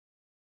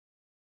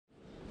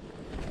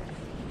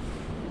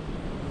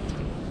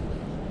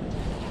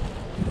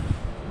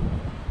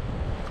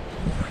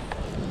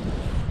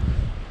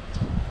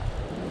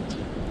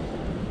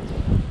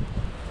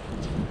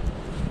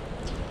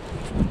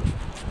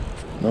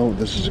Oh,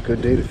 this is a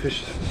good day to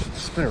fish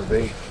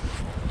spinnerbait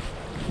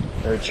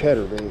or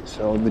chatterbait.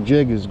 So the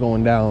jig is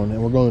going down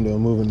and we're going to a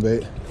moving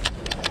bait.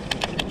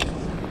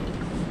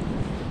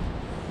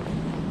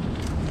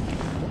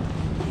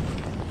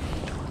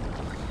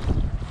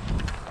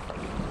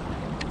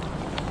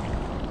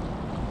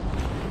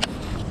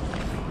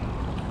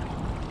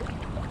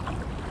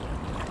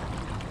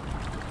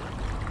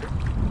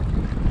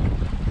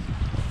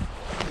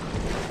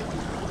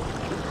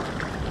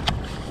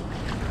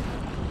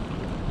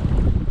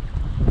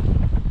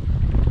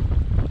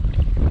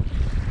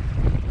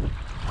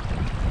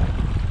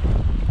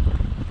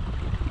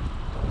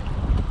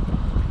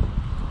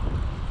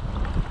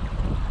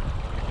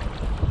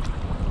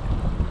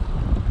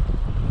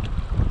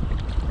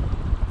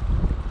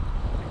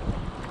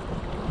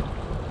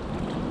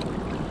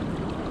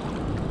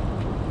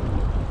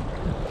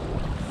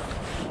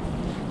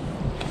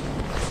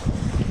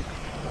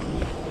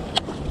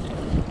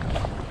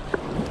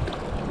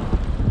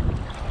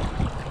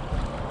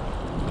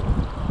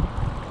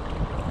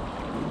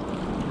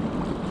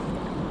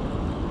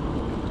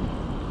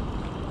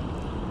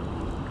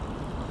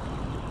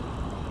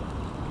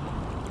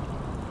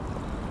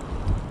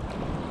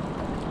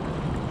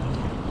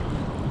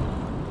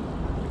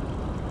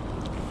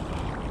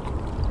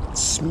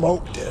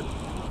 Smoked it.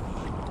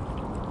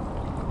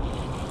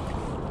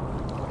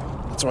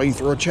 That's why you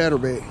throw a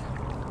chatterbait.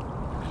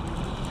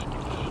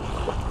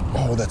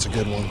 Oh, that's a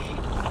good one.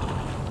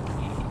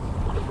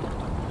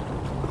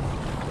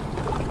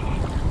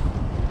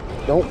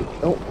 Don't.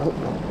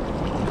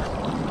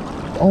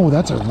 Oh,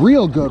 that's a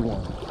real good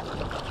one.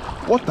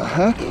 What the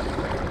heck?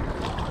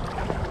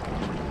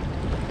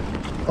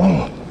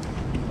 Oh.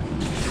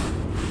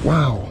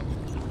 Wow.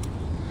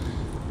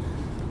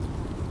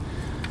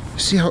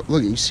 See how,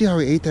 look, you see how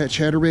he ate that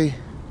chatterbait?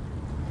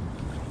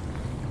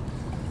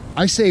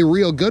 I say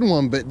real good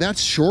one, but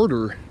that's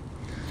shorter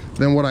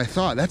than what I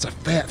thought. That's a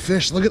fat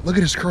fish. Look at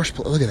his crush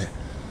plate. Look at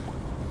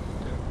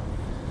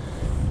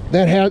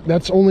it.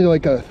 That's only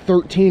like a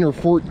 13 or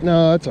 14,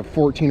 no, that's a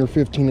 14 or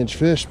 15 inch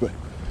fish, but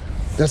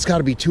that's got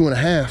to be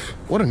 2.5.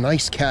 What a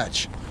nice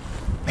catch.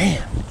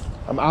 Man,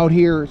 I'm out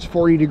here, it's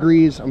 40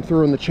 degrees. I'm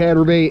throwing the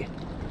chatterbait.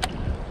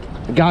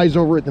 The guys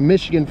over at the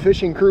Michigan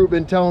fishing crew have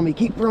been telling me,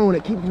 keep throwing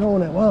it, keep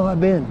throwing it. Well,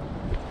 I've been,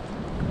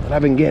 and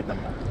I've been getting them.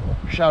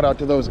 Shout out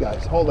to those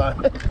guys. Hold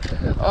on.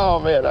 Oh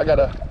man, I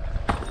gotta.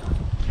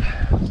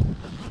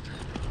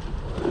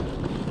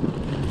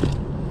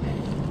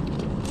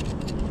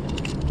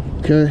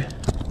 Okay.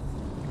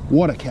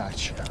 What a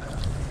catch.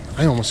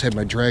 I almost had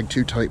my drag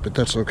too tight, but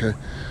that's okay.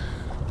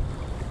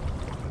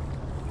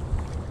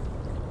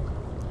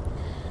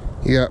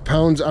 You got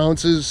pounds,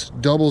 ounces,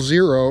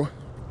 00.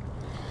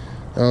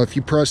 If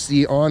you press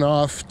the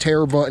on-off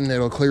tear button,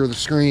 it'll clear the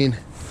screen.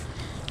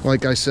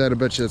 Like I said, I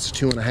bet you that's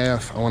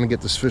 2.5. I want to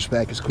get this fish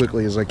back as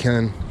quickly as I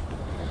can.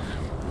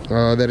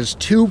 That is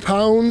 2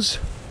 pounds,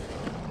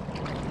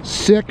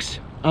 6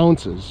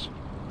 ounces.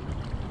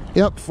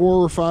 Yep,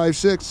 4 or 5,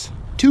 6,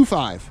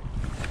 2.5.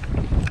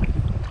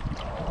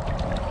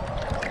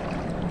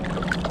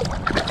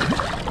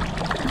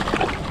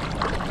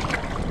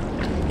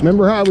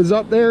 Remember how I was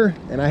up there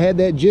and I had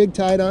that jig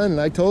tied on and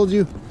I told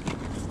you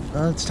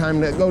it's time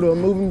to go to a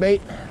moving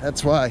bait?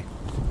 That's why.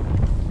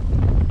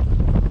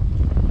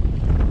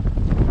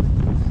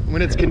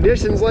 When it's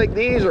conditions like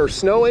these or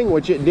snowing,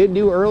 which it did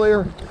do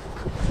earlier,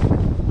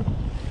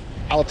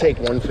 I'll take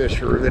one fish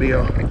for a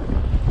video.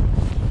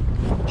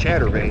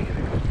 Chatterbait.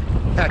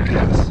 Heck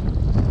yes.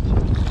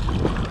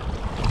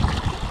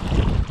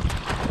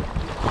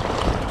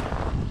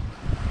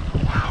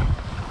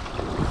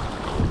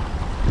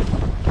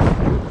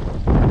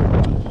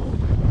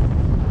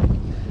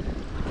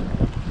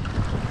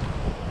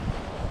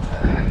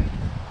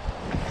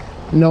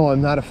 No,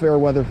 I'm not a fair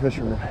weather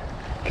fisherman.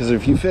 Because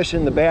if you fish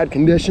in the bad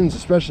conditions,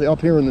 especially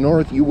up here in the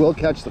north, you will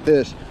catch the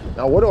fish.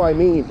 Now, what do I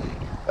mean?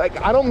 Like,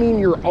 I don't mean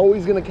you're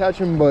always gonna catch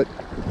them, but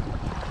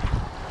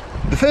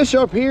the fish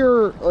up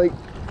here, like,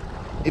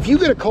 if you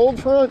get a cold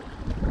front,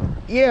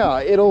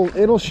 yeah,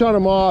 it'll shut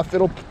them off.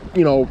 It'll,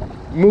 you know,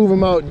 move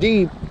them out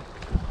deep.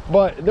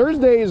 But there's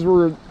days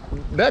where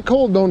that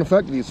cold don't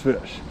affect these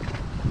fish.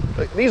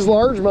 Like these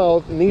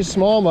largemouth and these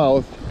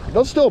smallmouth,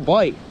 they'll still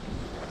bite.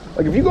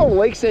 Like if you go to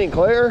Lake St.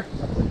 Clair,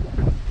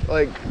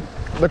 like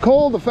the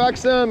cold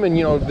affects them and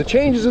you know the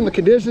changes in the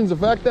conditions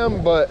affect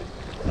them, but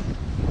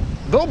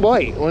they'll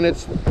bite when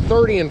it's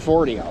 30 and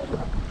 40 out.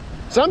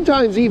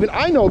 Sometimes even,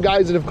 I know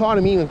guys that have caught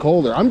them even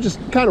colder. I'm just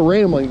kind of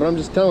rambling, but I'm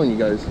just telling you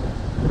guys,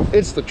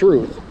 it's the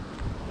truth.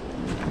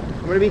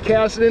 I'm gonna be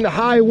casting into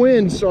high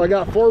winds, so I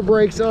got 4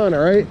 brakes on,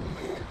 all right?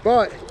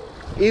 But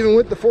even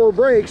with the 4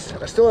 brakes,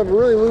 I still have a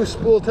really loose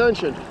spool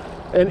tension.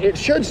 And it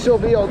should still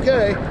be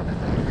okay,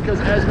 because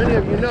as many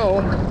of you know,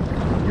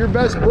 your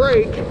best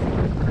brake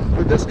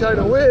with this kind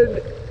of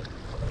wind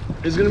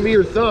is gonna be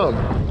your thumb.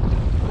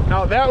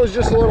 Now that was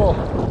just a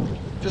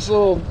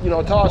little, you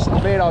know, toss the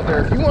bait out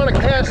there. If you want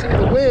to cast into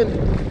the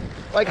wind,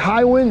 like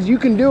high winds, you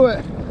can do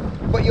it,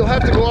 but you'll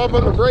have to go up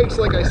on the brakes,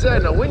 like I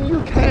said. Now, when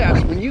you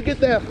cast, when you get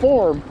that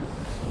form,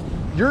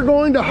 you're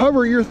going to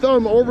hover your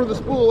thumb over the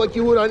spool like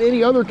you would on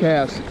any other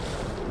cast,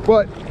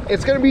 but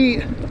it's going to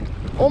be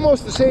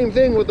almost the same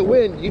thing with the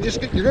wind. You're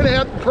going to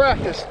have to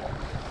practice.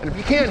 And if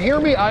you can't hear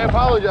me, I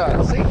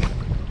apologize. See,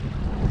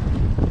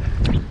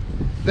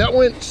 that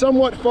went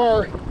somewhat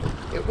far.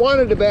 It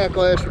wanted to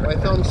backlash, but my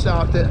thumb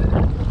stopped it.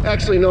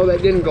 Actually, no,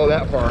 that didn't go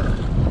that far,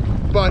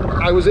 but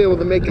I was able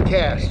to make a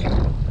cast.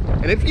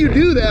 And if you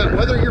do that,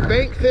 whether you're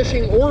bank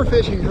fishing or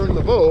fishing from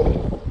the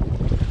boat,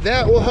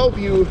 that will help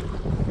you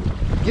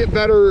get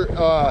better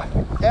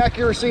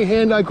accuracy,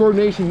 hand-eye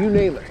coordination, you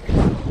name it.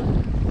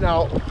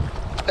 Now,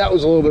 that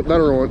was a little bit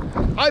better one.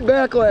 I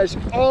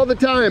backlash all the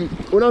time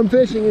when I'm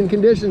fishing in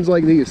conditions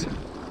like these.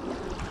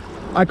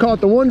 I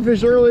caught the one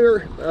fish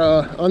earlier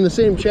on the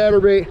same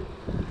chatterbait,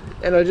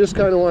 and I just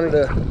kind of wanted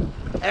to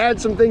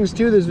add some things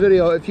to this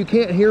video. If you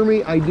can't hear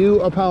me, I do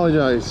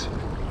apologize.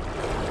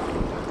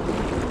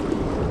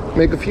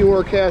 Make a few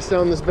more casts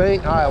down this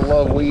bank. I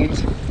love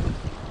weeds.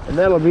 And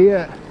that'll be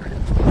it.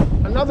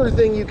 Another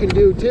thing you can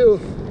do too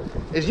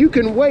is you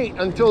can wait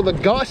until the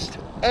gust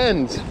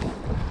ends.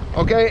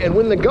 Okay, and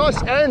when the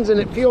gust ends and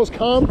it feels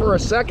calm for a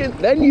second,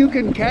 then you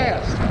can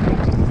cast.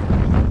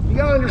 You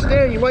gotta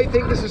understand, you might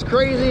think this is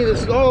crazy,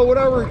 this is, oh,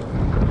 whatever,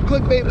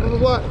 clickbait, blah,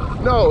 blah,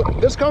 blah. No,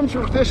 this comes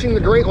from fishing the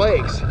Great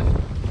Lakes.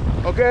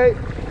 Okay,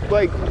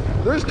 like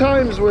there's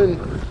times when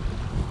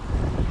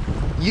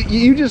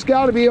you just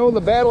got to be able to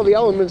battle the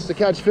elements to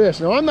catch fish.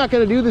 Now, I'm not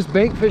going to do this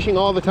bank fishing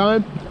all the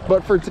time,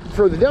 but for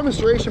the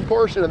demonstration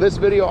portion of this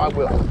video, I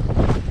will.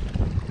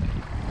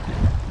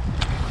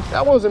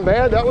 That wasn't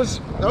bad. That was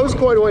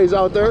quite a ways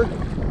out there.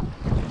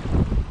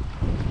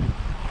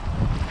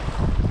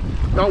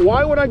 Now,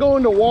 why would I go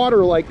into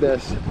water like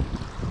this,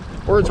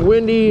 where it's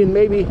windy and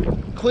maybe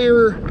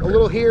clear a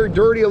little here,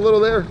 dirty a little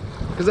there?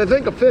 Because I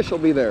think a fish will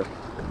be there.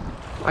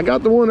 I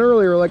got the one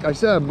earlier, like I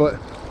said, but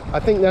I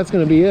think that's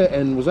going to be it.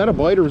 And was that a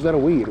bite or was that a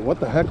weed? What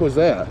the heck was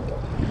that?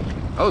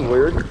 That was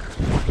weird.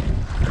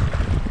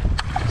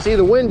 See,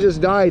 the wind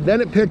just died,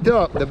 then it picked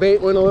up. The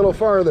bait went a little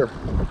farther.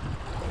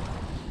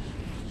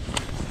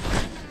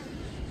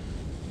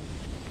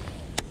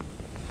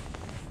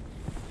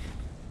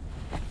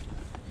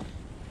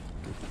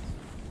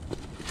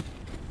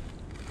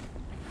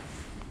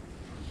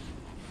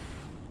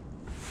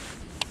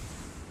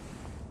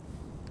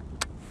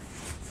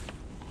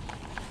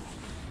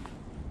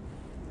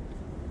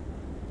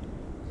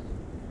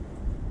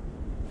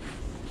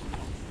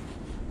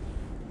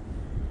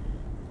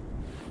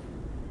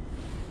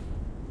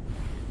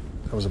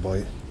 That was a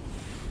bite.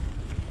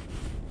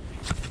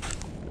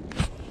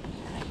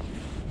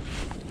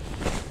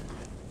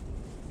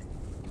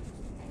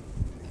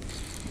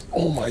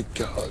 Oh my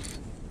God.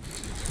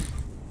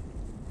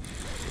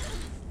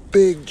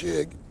 Big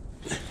jig.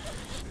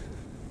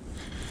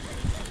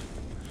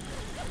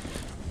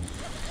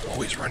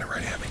 Oh, he's running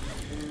right at me.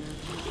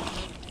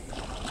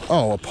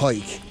 Oh, a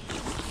pike.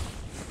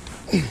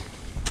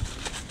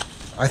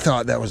 I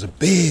thought that was a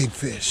big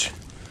fish,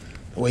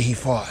 the way he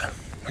fought.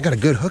 I got a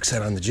good hook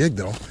set on the jig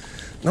though.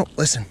 No,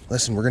 listen,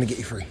 we're gonna get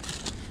you free.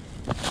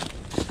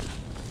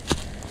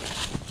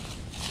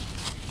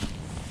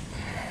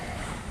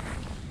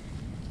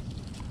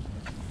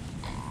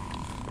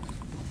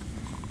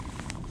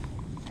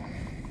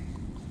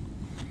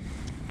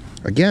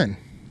 Again,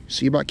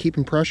 see about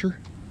keeping pressure?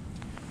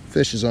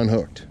 Fish is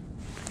unhooked.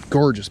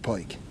 Gorgeous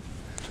pike.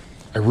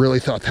 I really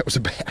thought that was a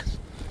bass.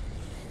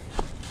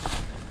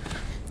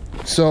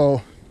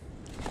 So,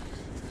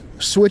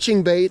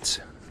 switching baits,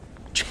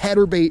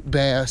 chatterbait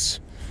bass,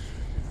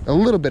 a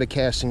little bit of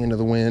casting into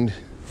the wind,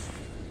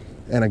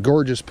 and a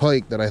gorgeous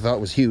pike that I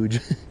thought was huge.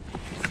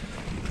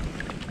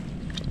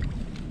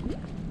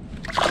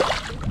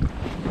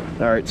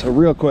 All right, so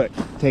real quick,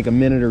 take a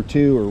minute or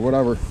two or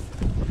whatever.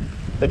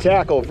 The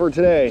tackle for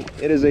today,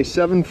 it is a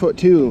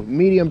 7'2"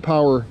 medium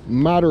power,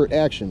 moderate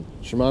action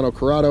Shimano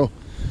Corrado.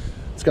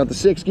 It's got the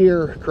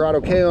 6-gear Corrado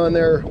K on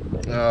there.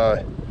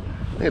 I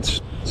think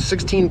it's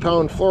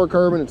 16-pound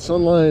fluorocarbon. It's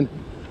Sunline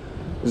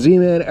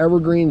Z-Man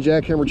Evergreen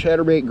jackhammer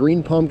chatterbait,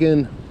 green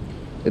pumpkin.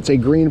 It's a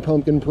green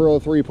pumpkin Pro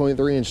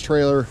 3.3-inch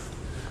trailer.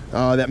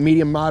 That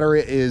medium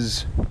moderate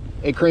is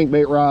a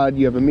crankbait rod.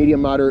 You have a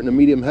medium moderate and a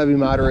medium heavy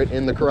moderate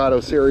in the Corrado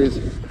series.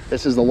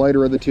 This is the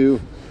lighter of the two.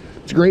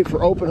 It's great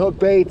for open hook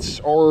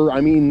baits, or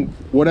I mean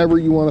whatever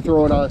you want to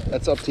throw it on,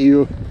 that's up to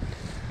you.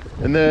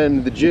 And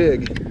then the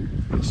jig,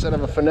 instead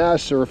of a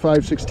finesse or a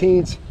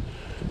 5/16,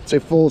 it's a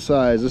full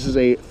size. This is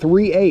a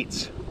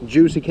 3/8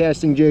 juicy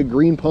casting jig,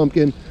 green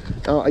pumpkin.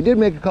 Now, I did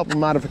make a couple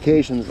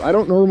modifications. I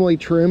don't normally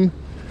trim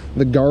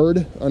the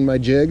guard on my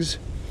jigs,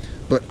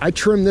 but I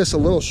trimmed this a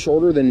little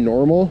shorter than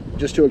normal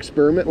just to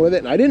experiment with it.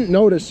 And I didn't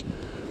notice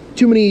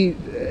too many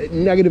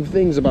negative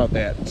things about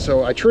that.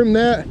 So I trimmed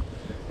that,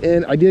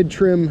 and I did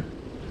trim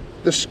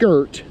the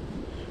skirt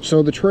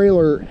so the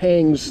trailer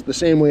hangs the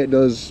same way it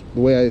does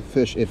the way I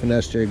fish a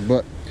finesse jig.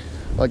 But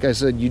like I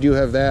said, you do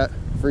have that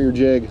for your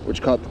jig,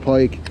 which caught the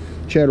pike.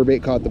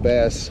 Chatterbait caught the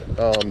bass.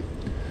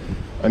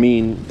 I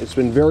mean, it's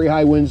been very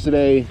high winds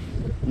today,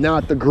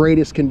 not the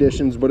greatest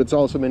conditions, but it's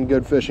also been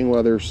good fishing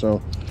weather.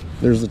 So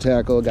There's the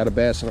tackle. Got a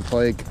bass and a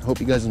pike. Hope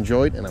you guys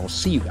enjoyed, and I will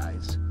see you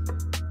guys